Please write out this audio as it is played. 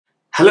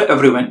Hello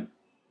everyone,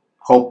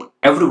 hope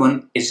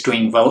everyone is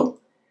doing well.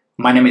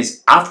 My name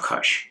is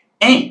Avkash,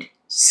 and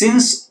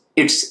since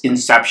its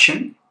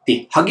inception,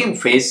 the Hugging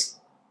Face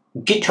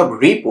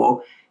GitHub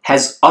repo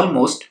has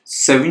almost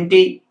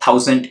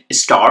 70,000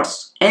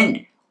 stars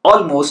and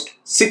almost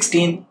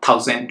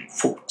 16,000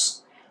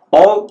 forks,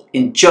 all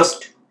in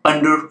just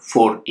under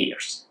 4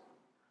 years.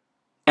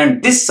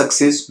 And this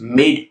success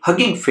made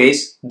Hugging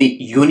Face the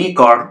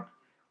unicorn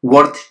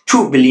worth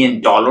 $2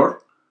 billion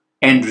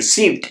and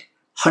received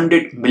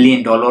 $100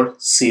 million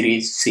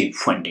Series C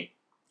funding.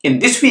 In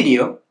this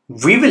video,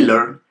 we will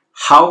learn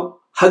how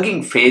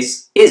Hugging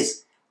Face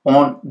is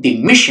on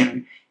the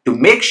mission to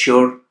make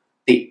sure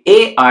the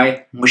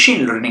AI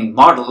machine learning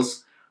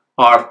models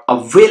are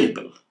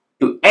available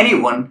to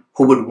anyone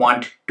who would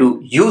want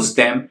to use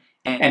them,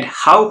 and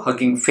how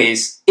Hugging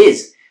Face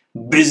is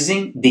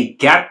bridging the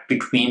gap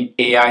between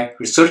AI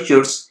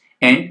researchers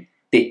and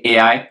the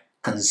AI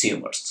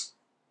consumers.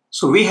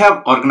 So we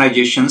have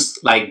organizations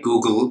like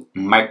Google,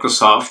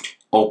 Microsoft,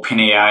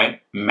 OpenAI,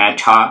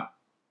 Meta,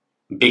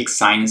 Big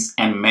Science,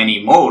 and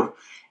many more.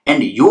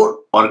 And your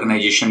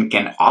organization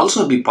can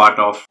also be part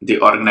of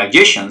the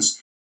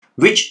organizations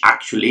which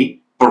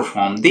actually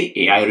perform the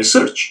AI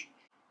research.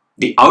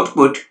 The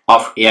output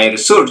of AI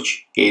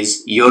research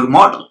is your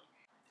model.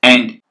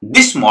 And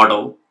this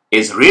model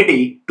is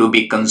ready to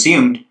be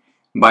consumed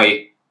by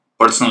a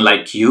person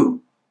like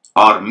you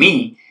or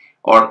me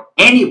or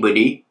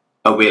anybody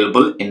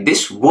available in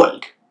this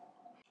world.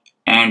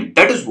 And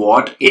that is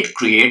what it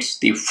creates,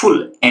 the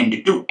full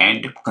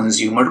end-to-end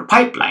consumer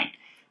pipeline,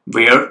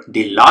 where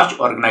the large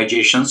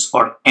organizations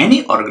or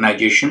any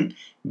organization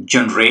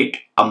generate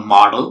a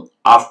model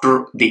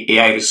after the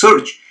AI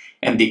research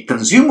and the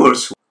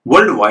consumers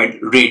worldwide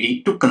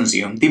ready to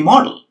consume the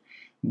model.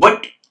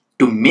 But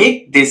to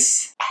make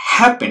this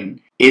happen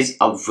is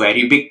a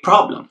very big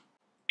problem.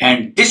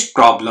 And this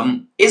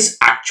problem is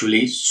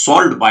actually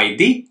solved by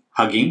the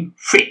Hugging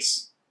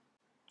Face.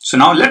 So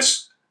now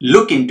let's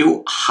look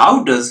into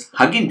how does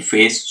Hugging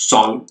Face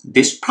solve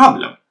this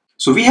problem.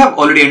 So we have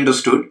already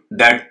understood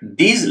that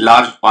these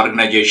large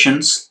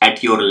organizations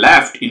at your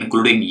left,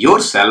 including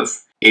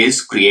yourself,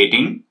 is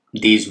creating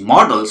these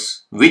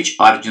models which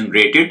are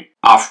generated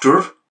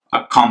after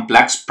a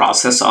complex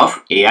process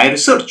of AI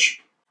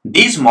research.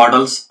 These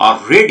models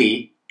are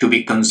ready to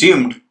be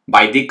consumed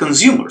by the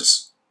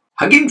consumers.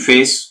 Hugging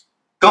Face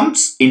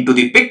comes into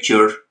the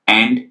picture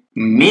and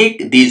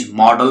make these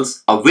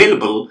models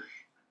available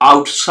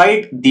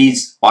outside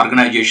these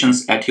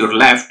organizations at your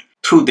left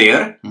through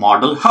their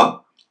model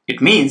hub.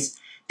 It means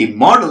the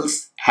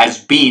models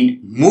has been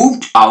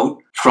moved out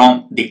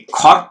from the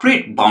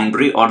corporate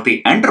boundary or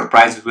the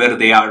enterprise where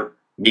they are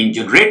being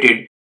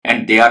generated,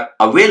 and they are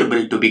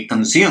available to be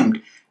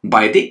consumed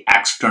by the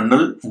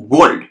external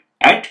world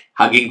at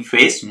Hugging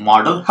Face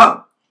Model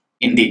Hub.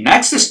 In the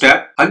next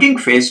step, Hugging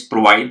Face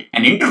provides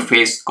an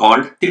interface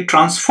called the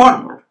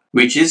transformer,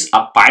 which is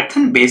a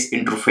Python-based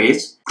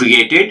interface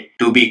created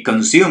to be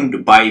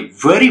consumed by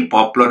very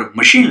popular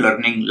machine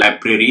learning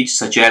libraries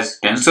such as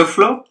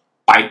TensorFlow,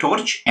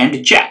 PyTorch,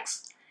 and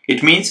JAX.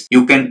 It means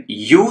you can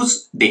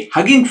use the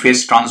Hugging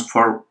Face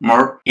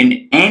transformer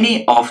in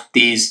any of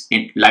these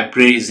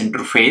libraries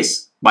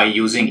interface by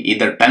using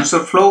either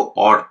TensorFlow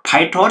or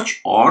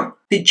PyTorch or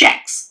the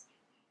JAX.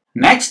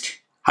 Next,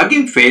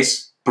 Hugging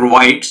Face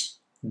provides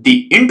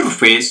the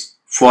interface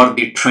for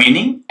the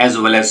training as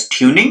well as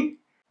tuning,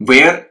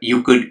 where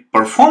you could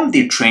perform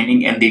the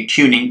training and the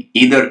tuning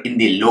either in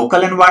the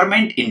local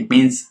environment, it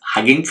means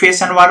Hugging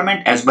Face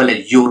environment, as well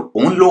as your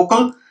own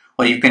local,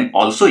 or you can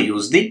also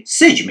use the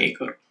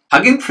SageMaker.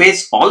 Hugging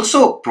Face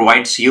also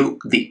provides you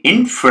the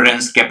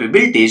inference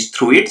capabilities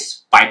through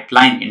its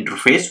pipeline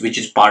interface, which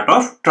is part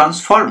of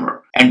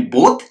Transformer. And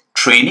both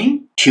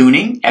training,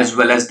 tuning, as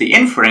well as the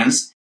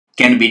inference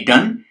can be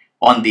done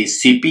on the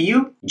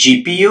CPU,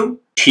 GPU,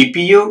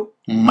 TPU,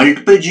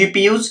 multiple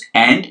GPUs,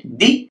 and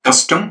the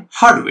custom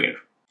hardware.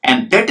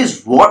 And that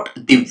is what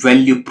the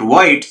value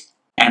provides,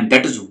 and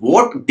that is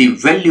what the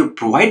value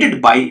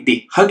provided by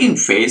the Hugging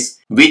Face,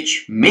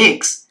 which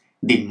makes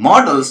the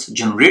models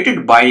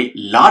generated by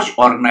large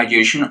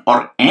organization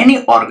or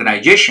any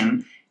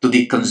organization to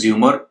the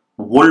consumer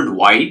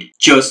worldwide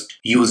just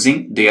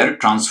using their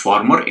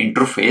transformer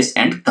interface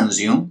and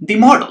consume the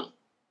model.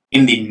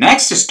 In the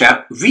next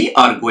step, we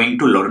are going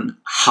to learn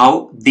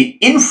how the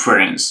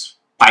inference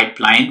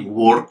pipeline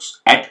works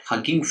at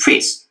Hugging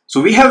Face.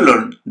 So we have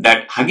learned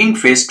that Hugging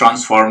Face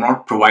transformer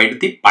provides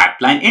the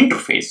pipeline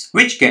interface,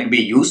 which can be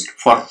used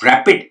for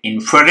rapid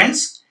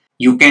inference.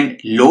 You can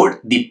load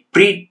the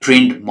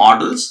pre-trained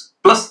models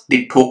plus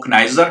the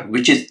tokenizer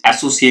which is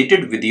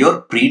associated with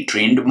your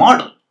pre-trained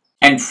model.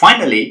 And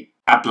finally,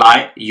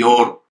 apply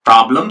your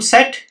problem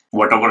set,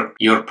 whatever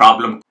your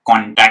problem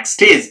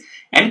context is,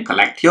 and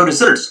collect your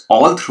results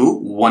all through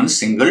one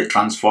single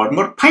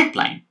transformer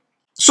pipeline.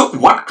 So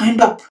what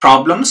kind of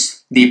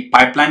problems the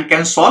pipeline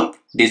can solve?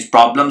 These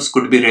problems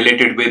could be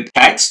related with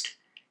text,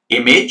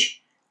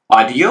 image,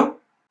 audio,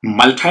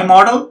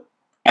 multimodal,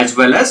 as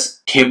well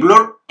as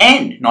tabular,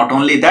 and not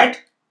only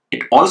that,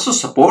 it also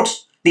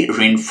supports the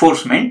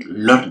reinforcement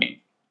learning.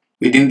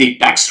 Within the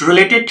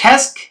text-related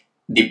task,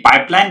 the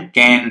pipeline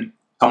can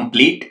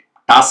complete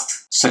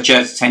tasks such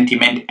as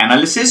sentiment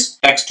analysis,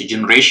 text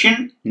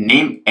generation,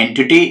 name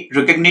entity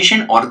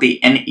recognition or the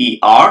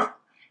NER,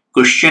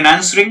 question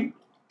answering,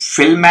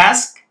 fill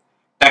mask,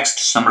 text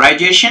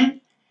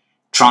summarization,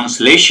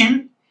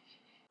 translation,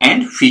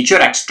 and feature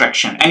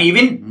extraction, and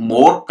even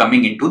more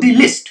coming into the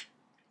list.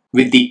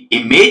 With the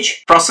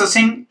image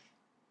processing,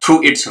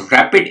 through its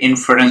rapid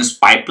inference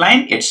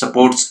pipeline, it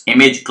supports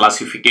image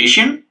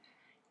classification,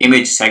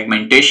 image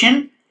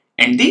segmentation,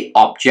 and the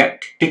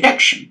object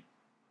detection.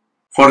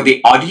 For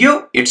the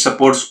audio, it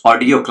supports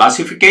audio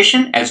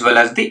classification as well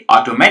as the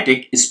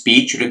automatic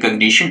speech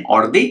recognition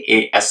or the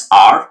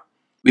ASR.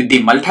 With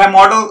the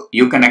multimodal,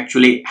 you can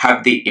actually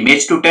have the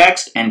image to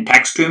text and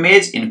text to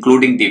image,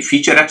 including the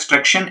feature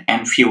extraction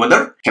and few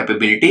other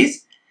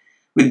capabilities.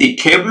 With the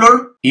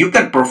tabular, you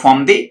can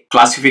perform the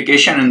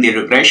classification and the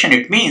regression.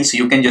 It means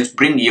you can just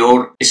bring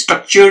your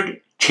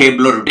structured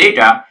tabular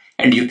data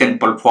and you can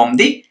perform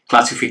the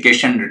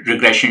classification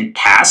regression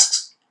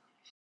tasks.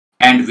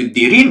 And with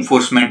the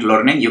reinforcement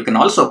learning, you can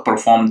also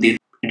perform the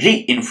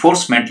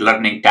reinforcement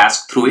learning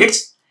task through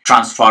its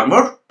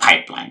transformer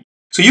pipeline.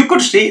 So you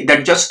could say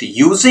that just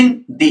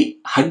using the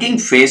Hugging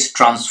Face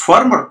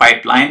transformer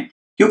pipeline,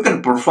 you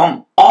can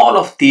perform all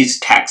of these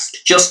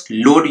tasks. Just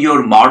load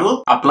your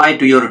model, apply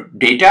to your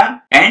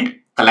data, and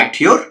collect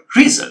your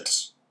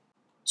results.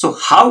 So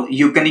how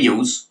you can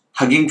use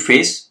Hugging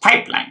Face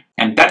pipeline?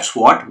 And that's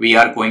what we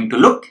are going to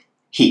look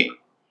here.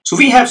 So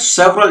we have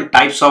several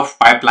types of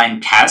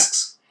pipeline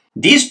tasks.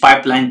 These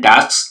pipeline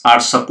tasks are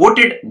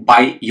supported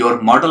by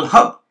your model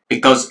hub,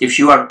 because if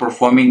you are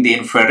performing the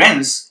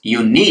inference,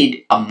 you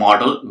need a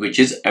model which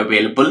is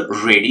available,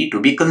 ready to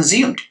be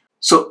consumed.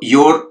 So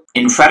your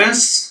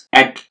inference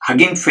at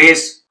Hugging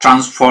Face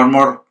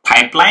transformer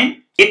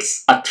pipeline,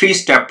 it's a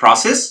three-step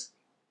process.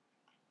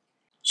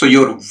 So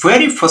your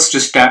very first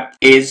step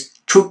is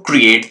to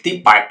create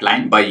the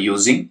pipeline by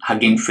using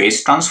Hugging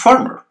Face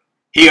transformer.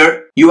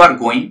 Here you are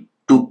going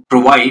to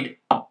provide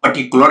a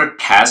particular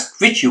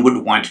task which you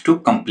would want to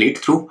complete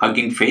through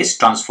Hugging Face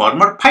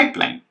transformer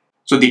pipeline.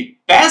 So the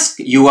task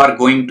you are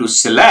going to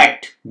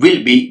select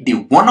will be the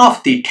one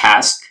of the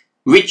tasks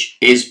which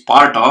is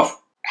part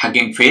of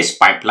Hugging Face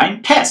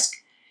pipeline task,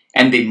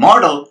 and the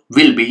model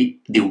will be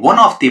the one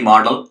of the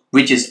model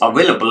which is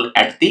available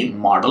at the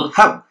model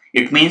hub.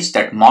 It means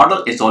that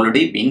model is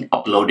already being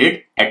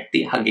uploaded at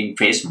the Hugging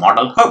Face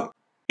model hub.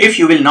 If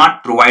you will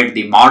not provide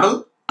the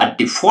model, a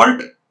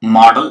default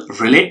model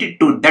related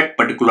to that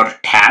particular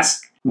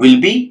task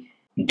will be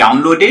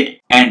downloaded,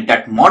 and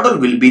that model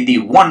will be the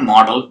one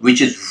model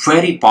which is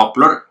very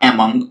popular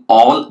among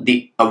all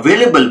the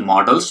available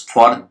models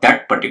for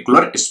that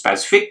particular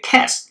specific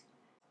task.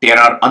 There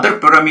are other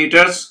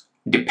parameters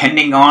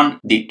depending on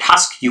the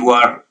task you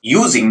are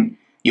using,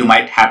 you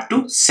might have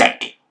to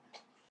set.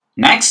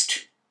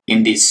 Next,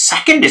 in the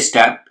second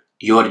step,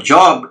 your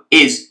job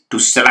is to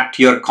select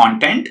your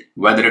content,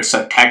 whether it's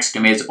a text,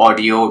 image,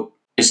 audio,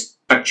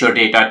 structure,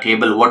 data,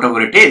 table,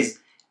 whatever it is,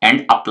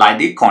 and apply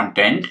the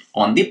content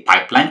on the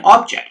pipeline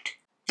object.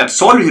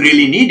 That's all you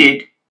really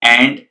needed.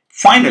 And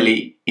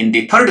finally, in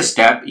the third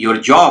step, your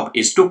job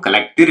is to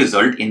collect the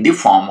result in the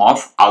form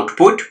of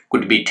output,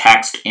 could be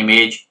text,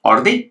 image,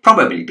 or the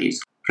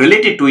probabilities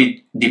related to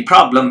the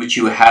problem which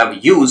you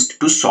have used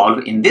to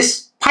solve in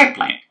this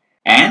pipeline.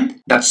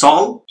 And that's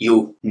all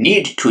you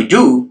need to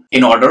do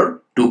in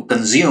order to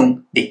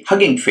consume the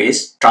Hugging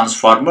Face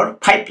transformer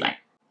pipeline.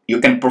 You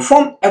can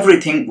perform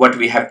everything what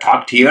we have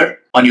talked here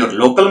on your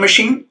local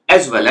machine,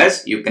 as well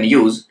as you can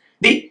use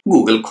the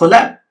Google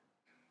Colab.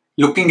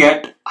 Looking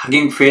at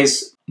Hugging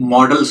Face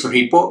models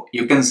repo,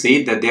 you can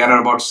see that there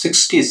are about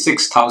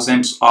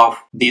 66,000 of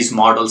these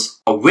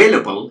models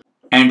available,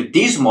 and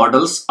these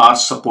models are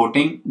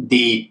supporting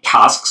the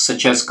tasks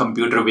such as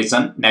computer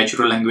vision,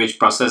 natural language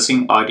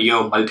processing,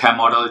 audio,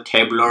 multimodal,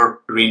 tabular,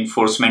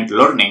 reinforcement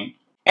learning.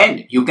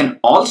 And you can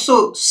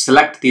also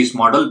select this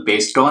model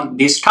based on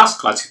this task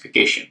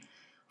classification.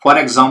 For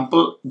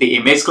example, the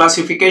image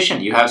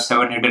classification, you have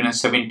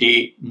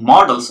 770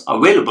 models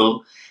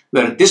available,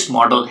 where this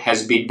model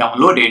has been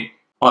downloaded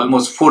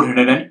almost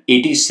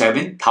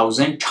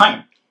 487,000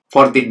 times.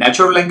 For the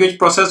natural language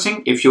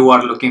processing, if you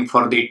are looking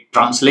for the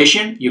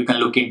translation, you can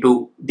look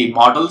into the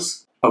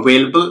models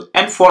available.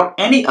 And for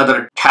any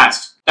other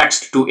task,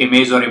 text to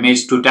image or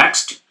image to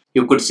text,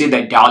 you could see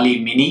the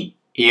DALL-E Mini.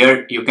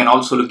 Here you can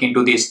also look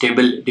into the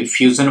stable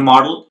diffusion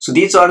model. So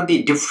these are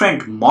the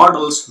different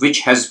models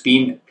which has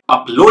been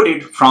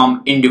uploaded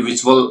from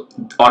individual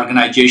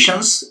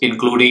organizations,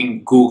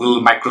 including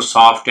Google,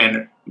 Microsoft,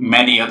 and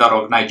many other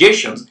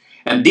organizations.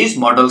 And these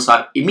models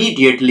are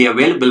immediately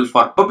available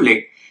for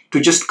public to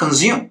just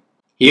consume.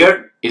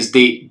 Here is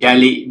the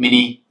DALL-E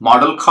Mini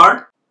model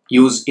card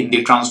used in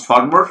the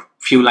transformer,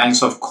 few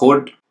lines of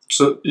code.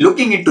 So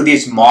looking into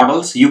these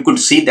models, you could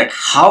see that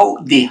how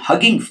the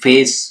Hugging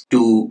Face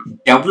to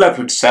develop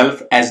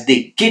itself as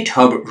the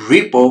GitHub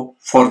repo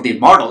for the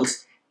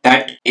models,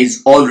 that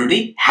is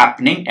already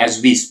happening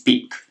as we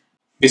speak.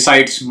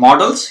 Besides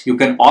models, you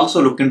can also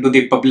look into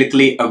the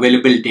publicly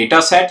available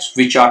datasets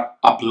which are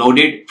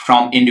uploaded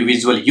from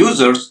individual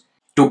users.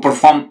 To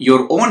perform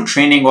your own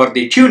training or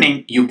the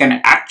tuning, you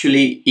can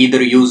actually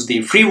either use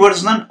the free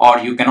version or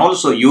you can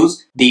also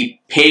use the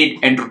paid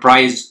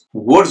enterprise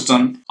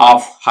version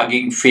of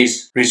Hugging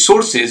Face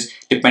resources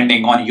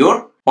depending on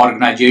your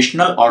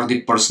organizational or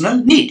the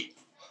personal need.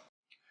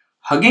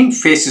 Hugging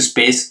Face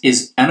Space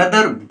is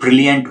another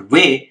brilliant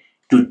way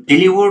to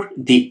deliver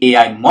the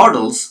AI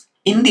models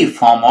in the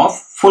form of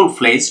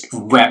full-fledged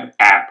web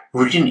app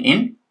written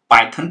in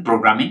Python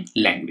programming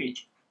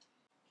language.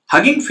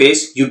 Hugging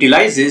Face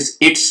utilizes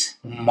its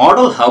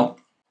model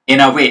hub in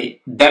a way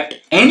that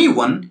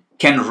anyone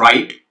can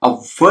write a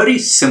very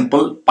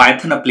simple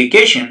Python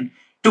application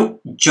to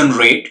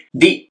generate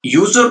the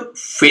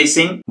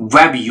user-facing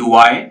web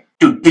UI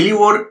to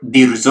deliver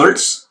the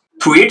results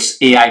through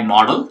its AI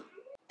model.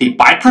 The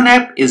Python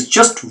app is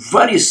just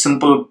very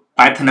simple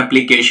Python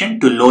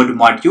application to load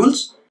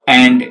modules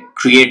and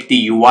create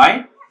the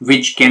UI,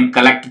 which can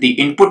collect the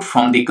input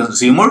from the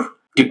consumer.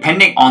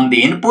 Depending on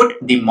the input,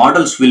 the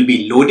models will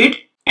be loaded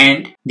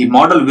and the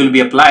model will be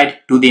applied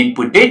to the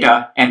input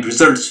data and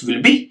results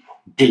will be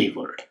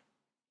delivered.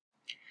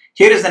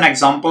 Here is an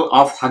example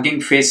of Hugging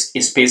Face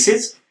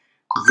spaces.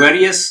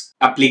 Various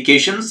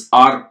applications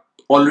are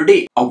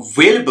already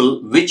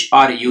available which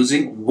are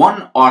using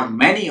one or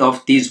many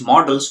of these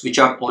models which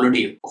are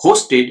already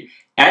hosted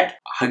at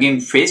Hugging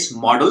Face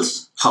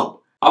Models Hub.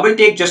 I will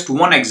take just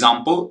one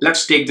example.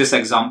 Let's take this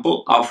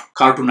example of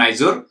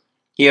Cartoonizer.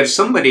 Here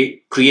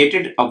somebody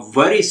created a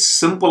very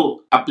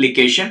simple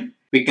application.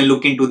 We can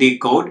look into the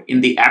code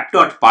in the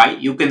app.py.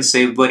 You can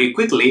say very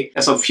quickly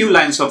as a few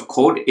lines of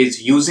code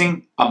is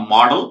using a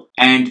model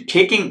and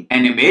taking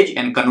an image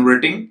and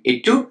converting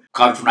it to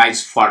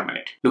cartoonize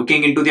format.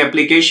 Looking into the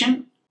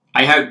application,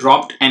 I have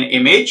dropped an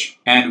image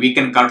and we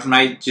can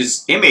cartoonize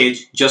this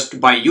image just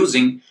by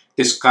using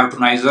this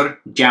Cartoonizer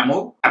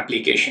demo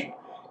application.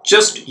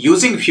 Just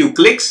using few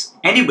clicks,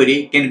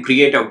 anybody can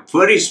create a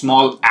very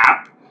small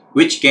app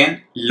which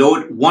can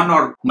load one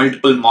or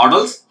multiple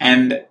models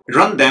and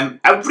run them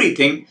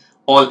everything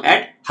all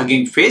at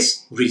Hugging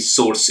Face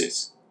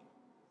resources.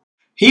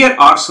 Here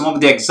are some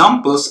of the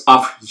examples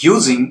of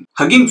using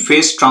Hugging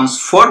Face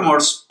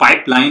transformers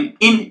pipeline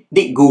in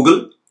the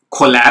Google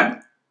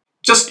Colab.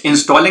 Just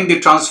installing the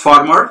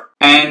transformer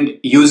and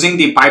using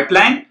the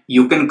pipeline,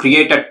 you can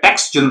create a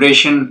text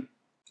generation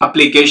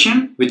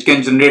application which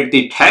can generate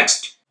the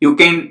text. You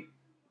can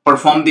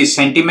perform the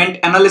sentiment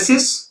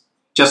analysis.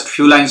 Just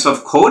few lines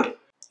of code.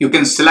 You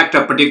can select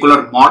a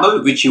particular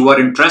model which you are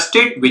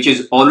interested, which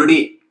is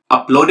already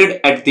uploaded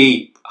at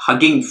the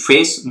Hugging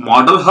Face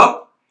Model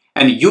Hub,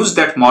 and use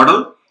that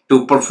model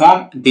to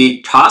perform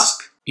the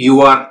task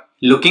you are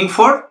looking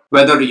for,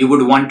 whether you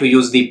would want to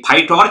use the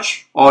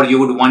PyTorch or you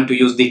would want to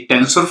use the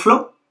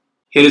TensorFlow.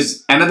 Here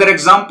is another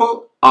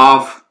example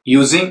of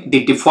using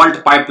the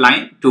default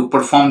pipeline to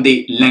perform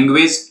the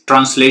language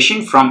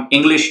translation from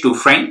English to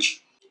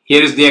French.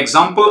 Here is the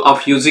example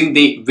of using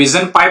the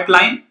vision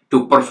pipeline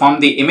to perform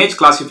the image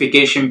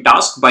classification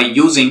task by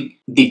using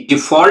the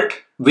default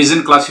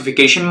vision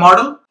classification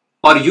model,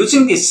 or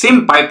using the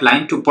same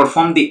pipeline to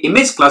perform the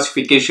image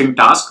classification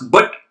task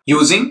but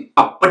using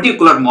a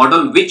particular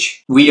model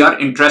which we are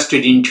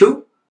interested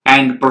into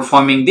and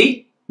performing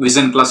the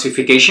vision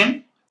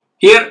classification.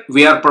 Here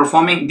we are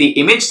performing the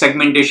image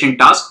segmentation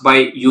task by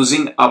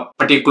using a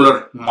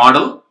particular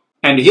model.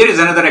 And here is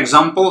another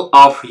example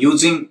of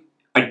using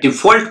a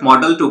default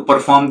model to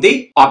perform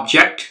the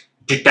object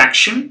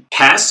detection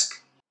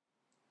task.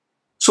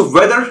 So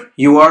whether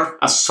you are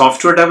a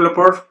software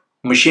developer,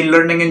 machine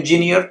learning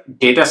engineer,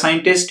 data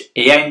scientist,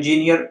 AI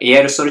engineer,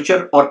 AI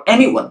researcher, or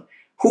anyone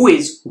who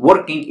is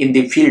working in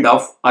the field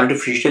of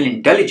artificial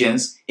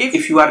intelligence,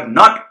 if you are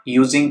not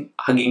using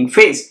Hugging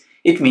Face,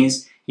 it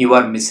means you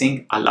are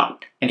missing a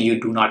lot and you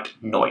do not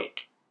know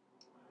it.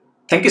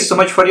 Thank you so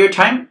much for your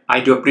time.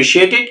 I do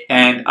appreciate it,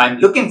 and I'm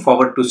looking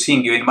forward to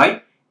seeing you in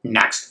my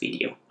next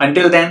video.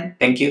 Until then,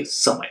 thank you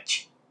so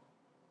much.